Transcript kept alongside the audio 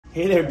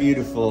Hey there,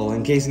 beautiful.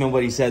 In case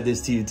nobody said this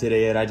to you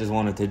today yet, I just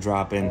wanted to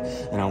drop in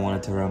and I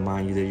wanted to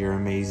remind you that you're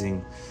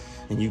amazing.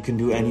 And you can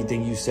do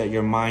anything you set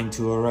your mind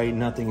to, all right?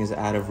 Nothing is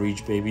out of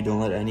reach, baby. Don't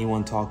let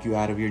anyone talk you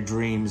out of your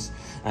dreams,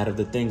 out of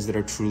the things that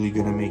are truly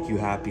gonna make you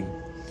happy.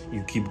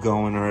 You keep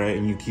going, all right?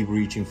 And you keep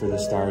reaching for the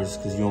stars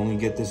because you only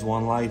get this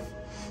one life,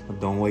 but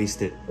don't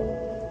waste it.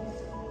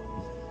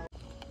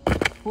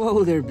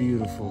 Whoa there,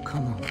 beautiful.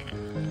 Come on.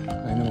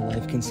 I know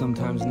life can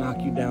sometimes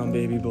knock you down,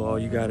 baby, but all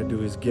you gotta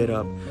do is get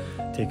up,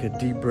 take a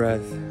deep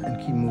breath, and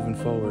keep moving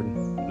forward.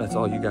 That's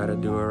all you gotta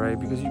do, all right?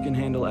 Because you can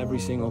handle every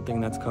single thing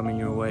that's coming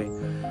your way.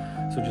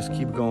 So just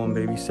keep going,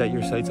 baby. Set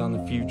your sights on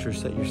the future,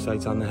 set your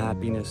sights on the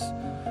happiness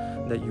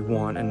that you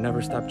want, and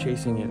never stop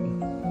chasing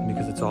it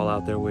because it's all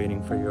out there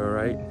waiting for you, all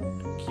right?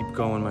 Keep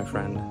going, my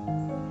friend.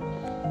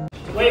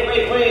 Wait.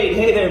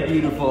 Hey there,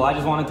 beautiful. I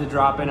just wanted to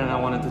drop in and I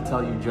wanted to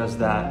tell you just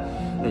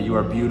that you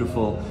are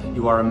beautiful,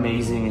 you are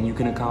amazing, and you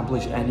can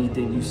accomplish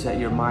anything you set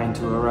your mind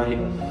to, all right?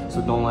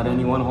 So don't let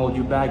anyone hold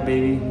you back,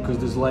 baby, because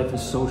this life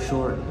is so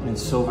short and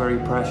it's so very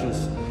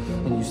precious,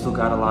 and you still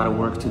got a lot of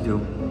work to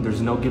do.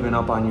 There's no giving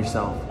up on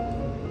yourself.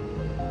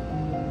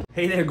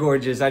 Hey there,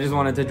 gorgeous. I just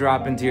wanted to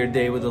drop into your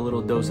day with a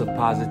little dose of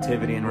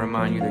positivity and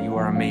remind you that you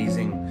are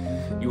amazing.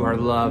 You are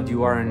loved,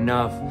 you are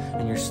enough,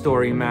 and your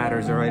story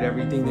matters, all right?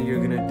 Everything that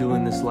you're gonna do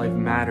in this life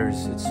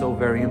matters. It's so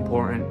very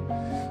important.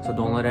 So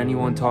don't let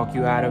anyone talk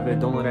you out of it.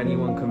 Don't let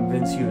anyone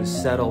convince you to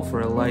settle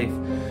for a life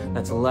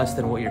that's less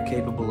than what you're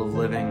capable of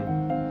living.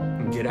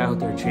 And get out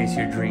there, chase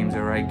your dreams,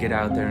 all right? Get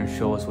out there and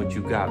show us what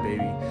you got,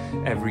 baby,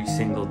 every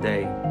single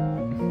day.